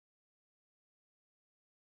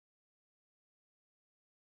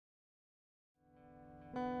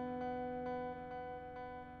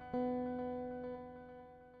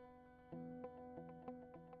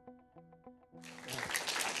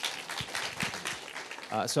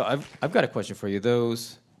So I've got a question for you.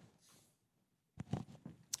 Those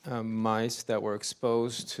mice that were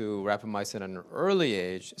exposed to rapamycin at an early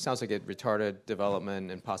age, it sounds like it retarded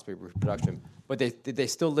development and possibly reproduction. But did they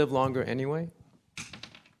still live longer anyway?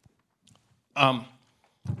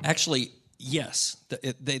 Actually, yes.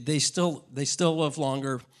 They still live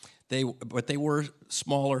longer. But they were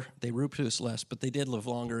smaller. They reproduced less, but they did live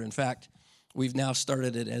longer. In fact, we've now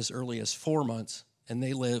started it as early as 4 months, and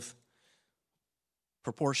they live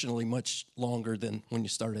proportionally much longer than when you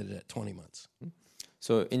started it at 20 months.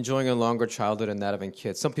 So enjoying a longer childhood and that having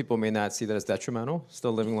kids. Some people may not see that as detrimental,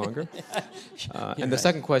 still living longer. And the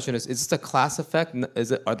second question is this a class effect? Do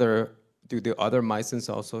the other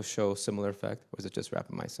mycins also show similar effect, or is it just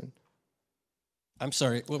rapamycin? I'm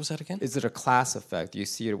sorry, what was that again? Is it a class effect? Do you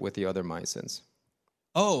see it with the other mycins?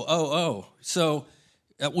 Oh. So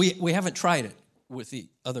we haven't tried it with the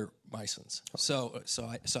other mycins. So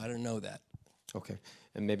I don't know that. Okay.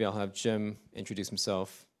 And maybe I'll have Jim introduce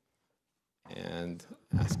himself and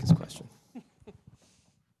ask his question.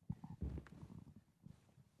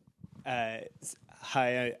 Hi,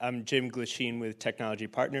 I'm Jim Glasheen with Technology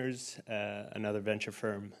Partners, another venture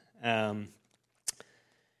firm. A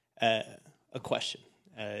question.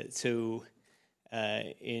 In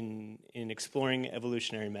exploring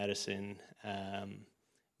evolutionary medicine,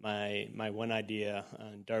 my one idea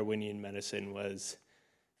on Darwinian medicine was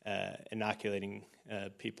inoculating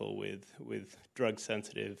people with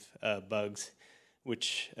drug-sensitive bugs,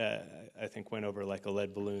 which I think went over like a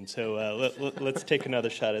lead balloon. So let's take another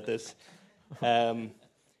shot at this. How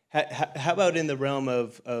about in the realm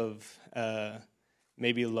of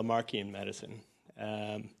maybe Lamarckian medicine?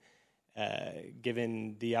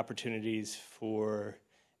 Given the opportunities for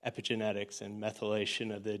epigenetics and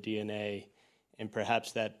methylation of the DNA, and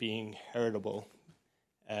perhaps that being heritable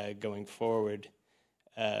going forward.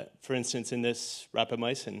 For instance, in this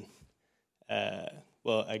rapamycin,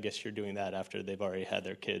 well, I guess you're doing that after they've already had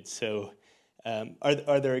their kids. So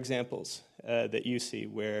are there examples that you see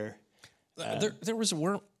where... There was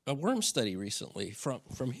a worm study recently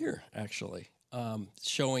from here, actually,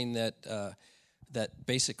 showing that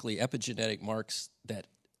basically epigenetic marks, that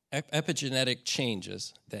epigenetic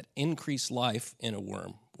changes that increase life in a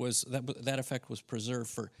worm, that effect was preserved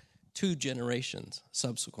for 2 generations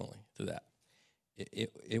subsequently to that.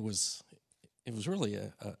 It was really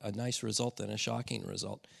a nice result and a shocking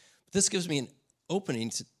result. But this gives me an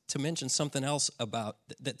opening to mention something else about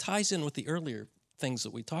that ties in with the earlier things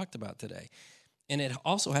that we talked about today. And it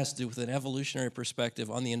also has to do with an evolutionary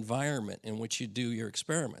perspective on the environment in which you do your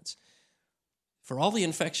experiments. For all the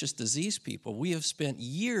infectious disease people, we have spent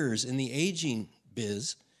years in the aging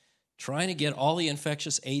biz trying to get all the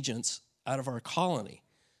infectious agents out of our colony.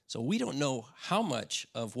 So we don't know how much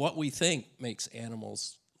of what we think makes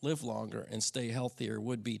animals live longer and stay healthier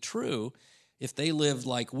would be true if they lived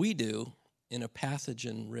like we do in a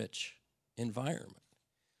pathogen-rich environment.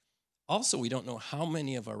 Also, we don't know how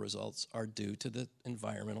many of our results are due to the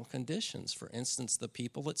environmental conditions. For instance, the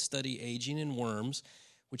people that study aging in worms,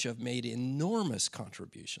 which have made enormous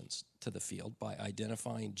contributions to the field by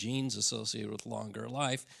identifying genes associated with longer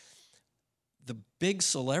life. The big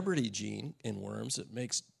celebrity gene in worms that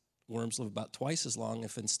makes worms live about twice as long,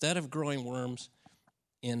 if instead of growing worms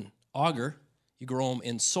in agar, you grow them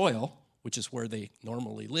in soil, which is where they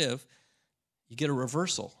normally live, you get a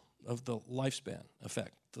reversal of the lifespan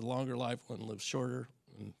effect. The longer life one lives shorter,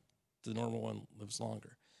 and the normal one lives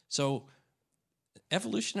longer. So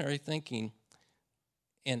evolutionary thinking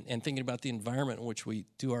and thinking about the environment in which we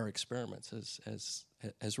do our experiments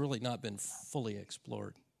has really not been fully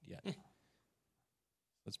explored yet.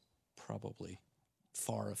 It's probably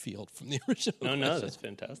far afield from the original question. No, that's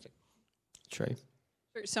fantastic. Trey?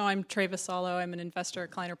 So I'm Trey Vasallo. I'm an investor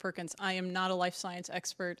at Kleiner Perkins. I am not a life science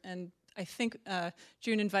expert, and I think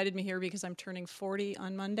June invited me here because I'm turning 40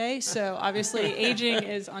 on Monday, so obviously aging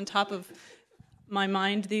is on top of my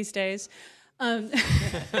mind these days.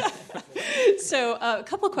 So a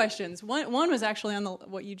couple of questions. One was actually on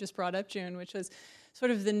what you just brought up, June, which was sort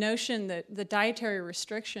of the notion that the dietary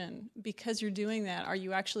restriction, because you're doing that, are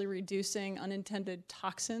you actually reducing unintended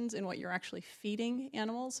toxins in what you're actually feeding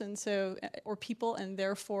animals and so or people, and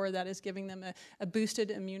therefore that is giving them a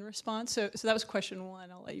boosted immune response? So that was question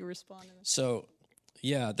one. I'll let you respond. So,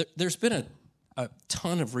 yeah, there's been a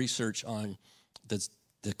ton of research on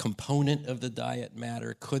the component of the diet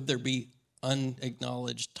matter. Could there be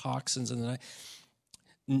unacknowledged toxins in the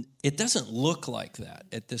diet? It doesn't look like that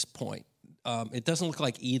at this point. It doesn't look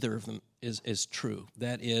like either of them is true.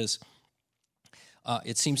 That is,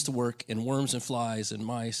 it seems to work in worms and flies and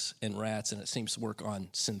mice and rats, and it seems to work on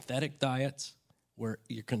synthetic diets where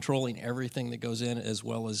you're controlling everything that goes in as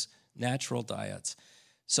well as natural diets.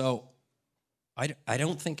 So I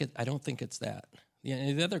don't think it's that.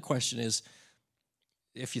 And the other question is,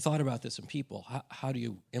 if you thought about this in people, how do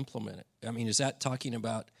you implement it? I mean, is that talking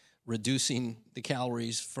about reducing the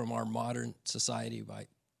calories from our modern society by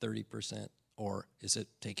 30%, or is it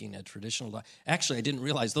taking a traditional diet? Actually, I didn't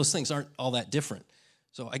realize those things aren't all that different.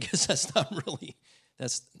 So I guess that's not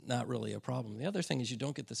really a problem. The other thing is you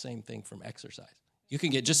don't get the same thing from exercise. You can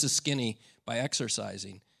get just as skinny by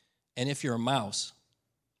exercising, and if you're a mouse,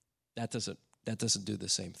 that doesn't do the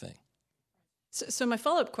same thing. So my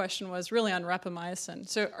follow-up question was really on rapamycin.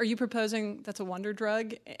 So are you proposing that's a wonder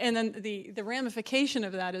drug? And then the ramification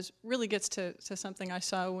of that really gets to something I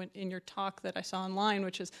saw in your talk that I saw online,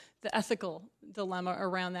 which is the ethical dilemma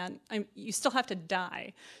around that. You still have to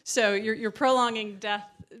die. So you're prolonging death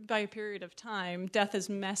by a period of time. Death is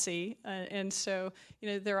messy. And so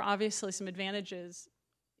there are obviously some advantages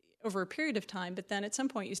over a period of time, but then at some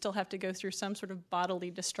point you still have to go through some sort of bodily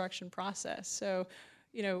destruction process. So,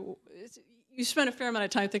 you spent a fair amount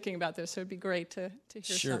of time thinking about this, so it'd be great to hear.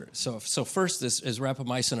 Sure. So first, is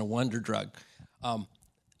rapamycin a wonder drug? I'm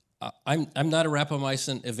not a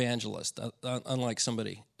rapamycin evangelist, unlike some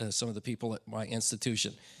of the people at my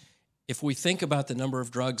institution. If we think about the number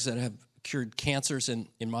of drugs that have cured cancers in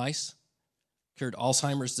mice, cured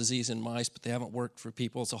Alzheimer's disease in mice, but they haven't worked for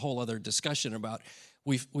people, it's a whole other discussion about.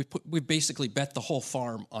 We've basically bet the whole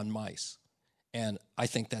farm on mice, and I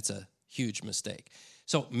think that's a huge mistake.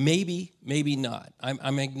 So maybe not.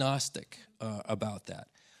 I'm agnostic about that.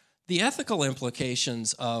 The ethical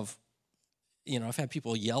implications of, I've had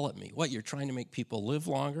people yell at me, what, you're trying to make people live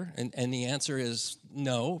longer? And the answer is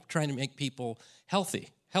no, trying to make people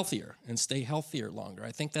healthier, and stay healthier longer.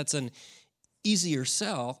 I think that's an easier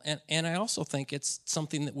sell, and I also think it's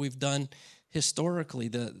something that we've done historically.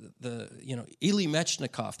 Elie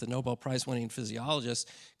Metchnikoff, the Nobel Prize-winning physiologist,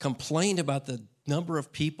 complained about the number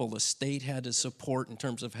of people the state had to support in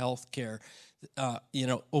terms of health care,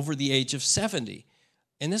 over the age of 70.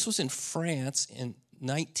 And this was in France in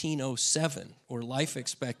 1907, where life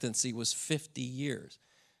expectancy was 50 years.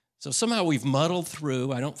 So somehow we've muddled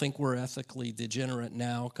through. I don't think we're ethically degenerate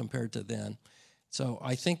now compared to then. So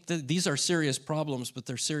I think that these are serious problems, but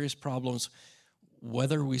they're serious problems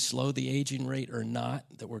whether we slow the aging rate or not,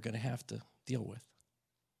 that we're going to have to deal with.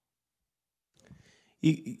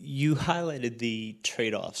 You highlighted the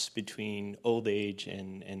trade-offs between old age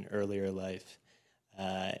and earlier life.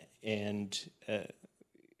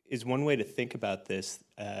 Is one way to think about this,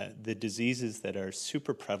 the diseases that are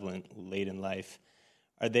super prevalent late in life,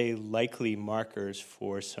 are they likely markers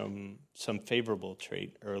for some favorable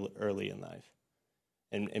trait early in life?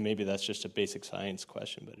 And maybe that's just a basic science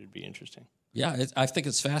question, but it'd be interesting. Yeah, I think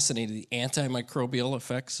it's fascinating. The antimicrobial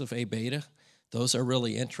effects of A-beta, those are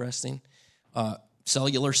really interesting.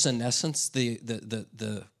 Cellular senescence,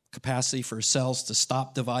 the capacity for cells to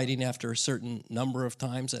stop dividing after a certain number of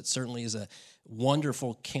times, that certainly is a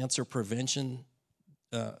wonderful cancer prevention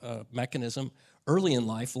mechanism early in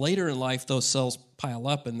life. Later in life, those cells pile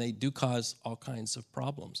up and they do cause all kinds of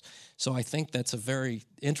problems. So I think that's a very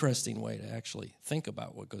interesting way to actually think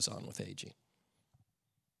about what goes on with aging.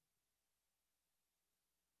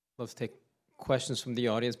 Let's take questions from the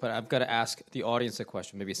audience, but I've got to ask the audience a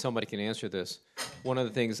question. Maybe somebody can answer this. One of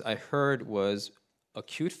the things I heard was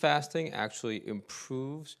acute fasting actually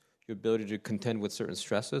improves your ability to contend with certain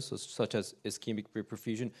stresses, such as ischemic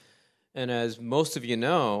reperfusion. And as most of you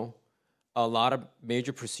know, a lot of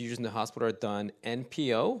major procedures in the hospital are done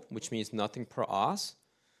NPO, which means nothing per os.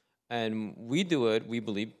 And we do it, we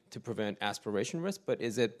believe, to prevent aspiration risk, but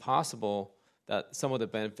is it possible that some of the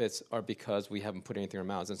benefits are because we haven't put anything in our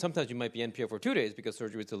mouths? And sometimes you might be NPO for 2 days because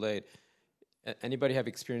surgery was delayed. Anybody have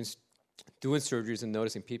experience doing surgeries and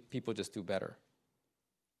noticing people just do better?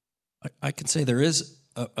 I can say there is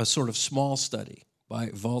a sort of small study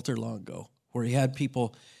by Walter Longo where he had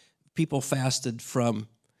people fasted from,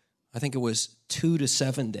 I think it was 2 to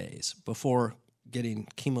 7 days before getting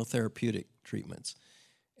chemotherapeutic treatments.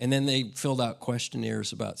 And then they filled out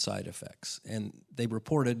questionnaires about side effects. And they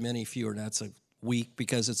reported many fewer, and that's a week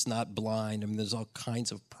because it's not blind. I mean, there's all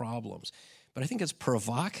kinds of problems. But I think it's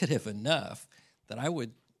provocative enough that I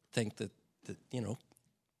would think that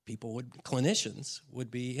clinicians would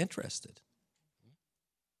be interested.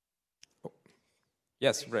 Oh.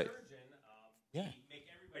 Yes, right. Yeah. Make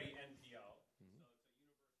everybody NPO, so it's a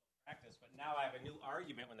universal practice. But now I have a new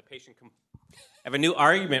argument when the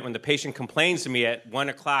patient complains to me at 1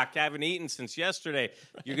 o'clock. I haven't eaten since yesterday.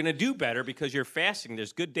 You're going to do better because you're fasting.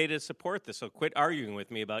 There's good data to support this. So quit arguing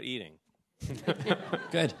with me about eating.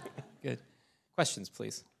 Good. Questions,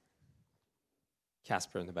 please.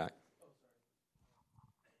 Casper in the back.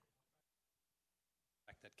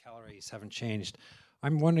 That calories haven't changed.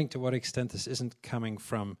 I'm wondering to what extent this isn't coming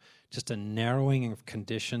from just a narrowing of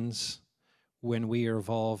conditions when we are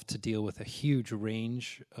evolved to deal with a huge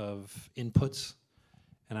range of inputs.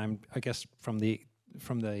 And I guess from the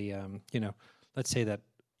let's say that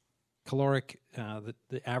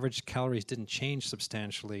the average calories didn't change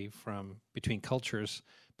substantially from between cultures,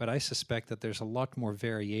 but I suspect that there's a lot more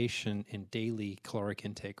variation in daily caloric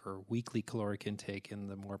intake or weekly caloric intake in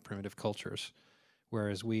the more primitive cultures,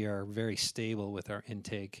 whereas we are very stable with our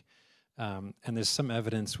intake. And there's some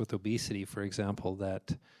evidence with obesity, for example,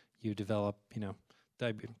 that you develop,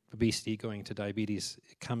 obesity going to diabetes.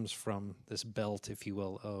 It comes from this belt, if you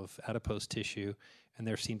will, of adipose tissue, and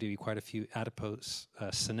there seem to be quite a few adipose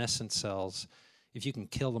senescent cells. If you can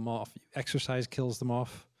kill them off, exercise kills them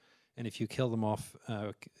off, and if you kill them off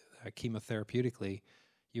chemotherapeutically,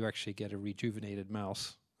 you actually get a rejuvenated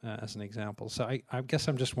mouse, as an example. So I guess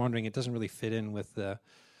I'm just wondering, it doesn't really fit in with the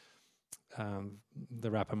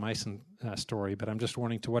rapamycin story, but I'm just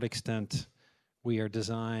wondering to what extent we are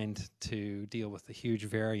designed to deal with the huge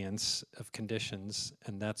variance of conditions,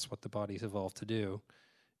 and that's what the body's evolved to do.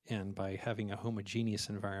 And by having a homogeneous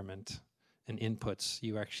environment and inputs,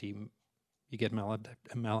 you get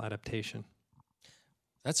maladaptation.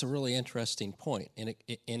 That's a really interesting point, and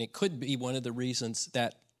it could be one of the reasons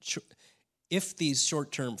that if these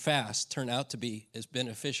short-term fasts turn out to be as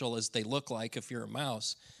beneficial as they look like if you're a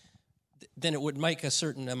mouse, then it would make a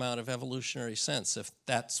certain amount of evolutionary sense if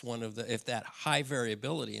that high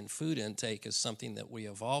variability in food intake is something that we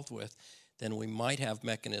evolved with, then we might have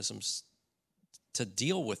mechanisms to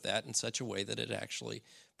deal with that in such a way that it actually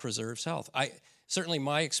preserves health. Certainly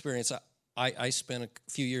my experience, I spent a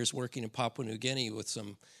few years working in Papua New Guinea with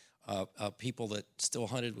some people that still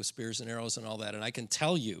hunted with spears and arrows and all that, and I can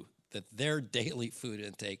tell you that their daily food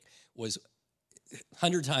intake was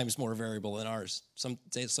 100 times more variable than ours. Some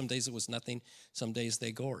days it was nothing, some days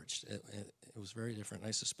they gorged. It was very different.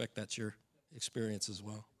 I suspect that's your experience as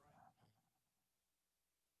well.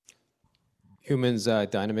 Humans'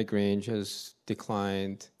 dynamic range has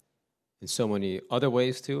declined in so many other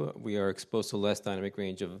ways too. We are exposed to less dynamic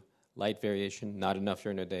range of light variation, not enough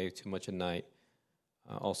during the day, too much at night.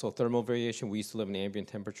 Also thermal variation. We used to live in ambient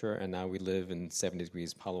temperature, and now we live in 70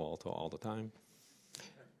 degrees Palo Alto all the time.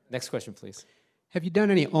 Next question, please. Have you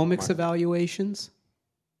done any omics evaluations?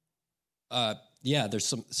 Yeah, there's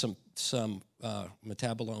some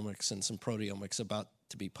metabolomics and some proteomics about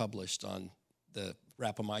to be published on the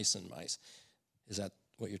rapamycin mice. Is that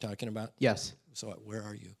what you're talking about? Yes. So where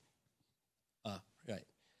are you? Right.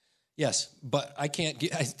 Yes, but I can't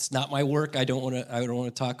get. It's not my work. I don't want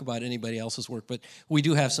to talk about anybody else's work. But we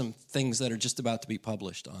do have some things that are just about to be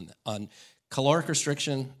published on caloric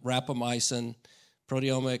restriction, rapamycin,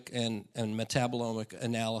 proteomic and metabolomic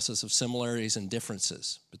analysis of similarities and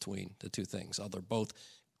differences between the two things. They're both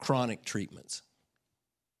chronic treatments.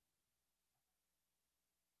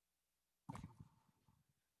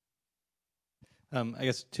 I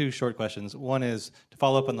guess two short questions. One is to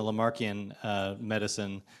follow up on the Lamarckian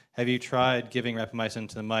medicine. Have you tried giving rapamycin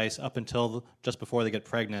to the mice up until just before they get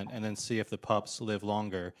pregnant, and then see if the pups live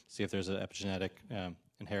longer? See if there's an epigenetic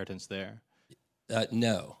inheritance there.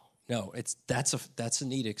 No. That's a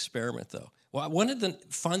neat experiment though. Well, one of the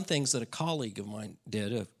fun things that a colleague of mine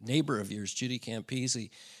did, a neighbor of yours, Judy Campisi,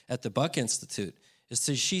 at the Buck Institute, is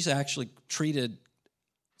that she's actually treated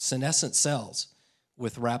senescent cells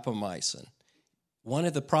with rapamycin. One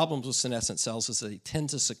of the problems with senescent cells is that they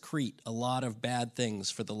tend to secrete a lot of bad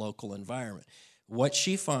things for the local environment. What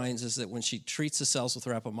she finds is that when she treats the cells with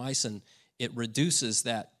rapamycin, it reduces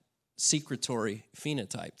that secretory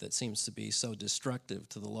phenotype that seems to be so destructive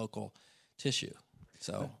to the local tissue.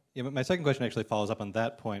 So, yeah, but my second question actually follows up on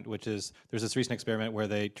that point, which is there's this recent experiment where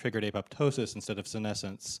they triggered apoptosis instead of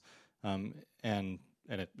senescence, and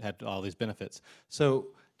it had all these benefits. So,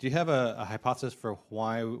 do you have a hypothesis for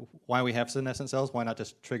why we have senescent cells? Why not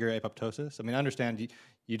just trigger apoptosis? I mean, I understand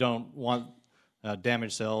you don't want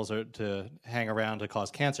damaged cells to hang around to cause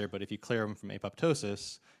cancer, but if you clear them from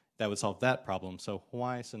apoptosis, that would solve that problem. So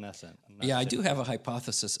why senescent? Yeah, I do have a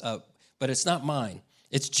hypothesis, but it's not mine.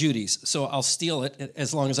 It's Judy's, so I'll steal it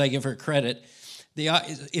as long as I give her credit.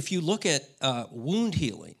 If you look at wound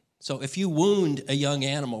healing, so if you wound a young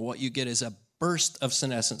animal, what you get is a burst of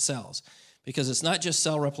senescent cells, because it's not just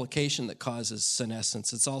cell replication that causes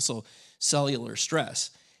senescence, it's also cellular stress.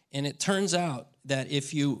 And it turns out that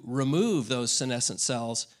if you remove those senescent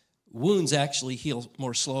cells, wounds actually heal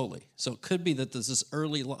more slowly. So it could be that there's this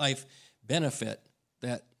early life benefit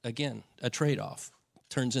that, again, a trade-off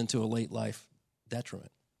turns into a late life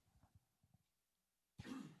detriment.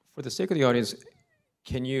 For the sake of the audience,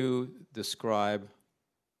 can you describe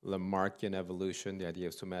Lamarckian evolution, the idea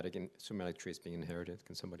of somatic traits being inherited?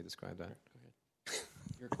 Can somebody describe that?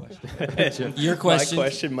 Your question. Your question. My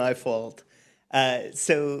question, my fault.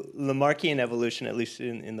 So Lamarckian evolution, at least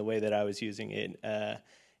in the way that I was using it,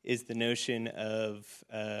 is the notion of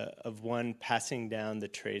one passing down the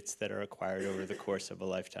traits that are acquired over the course of a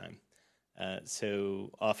lifetime.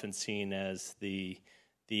 So often seen as the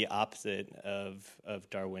opposite of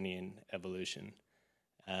Darwinian evolution,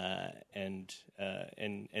 and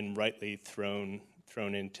rightly thrown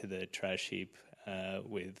into the trash heap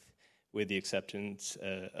with the acceptance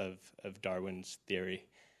of Darwin's theory,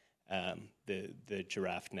 the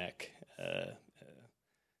giraffe neck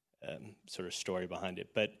sort of story behind it.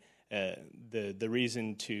 But the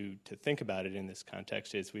reason to think about it in this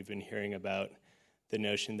context is we've been hearing about the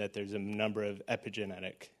notion that there's a number of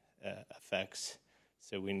epigenetic effects.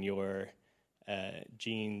 So when your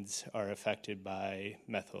genes are affected by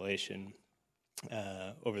methylation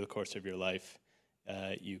over the course of your life,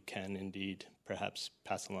 you can indeed perhaps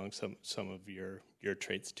pass along some of your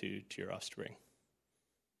traits to your offspring.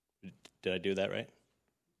 Did I do that right?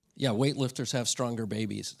 Yeah, weightlifters have stronger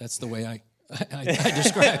babies. That's the way I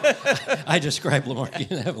describe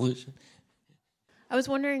Lamarckian evolution. I was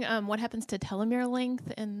wondering what happens to telomere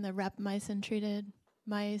length in the rapamycin-treated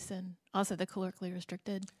mice and also the calorically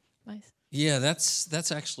restricted mice? Yeah,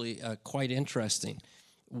 that's actually quite interesting.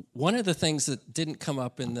 One of the things that didn't come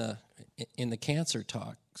up in the cancer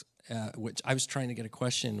talks, which I was trying to get a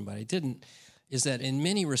question, but I didn't, is that in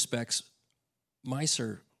many respects, mice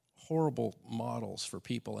are horrible models for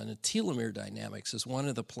people, and the telomere dynamics is one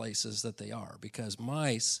of the places that they are, because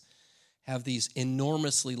mice have these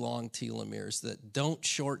enormously long telomeres that don't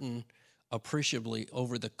shorten appreciably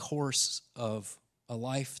over the course of a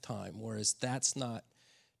lifetime, whereas that's not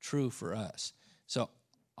true for us. So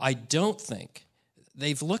I don't think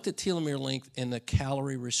they've looked at telomere length in the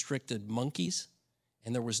calorie-restricted monkeys,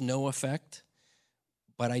 and there was no effect.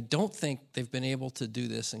 But I don't think they've been able to do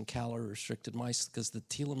this in calorie-restricted mice because the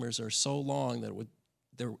telomeres are so long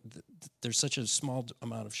that there's such a small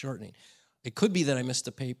amount of shortening. It could be that I missed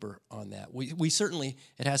a paper on that. We certainly,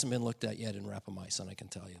 it hasn't been looked at yet in rapamycin, I can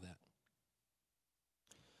tell you that.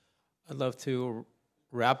 I'd love to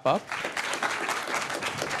wrap up.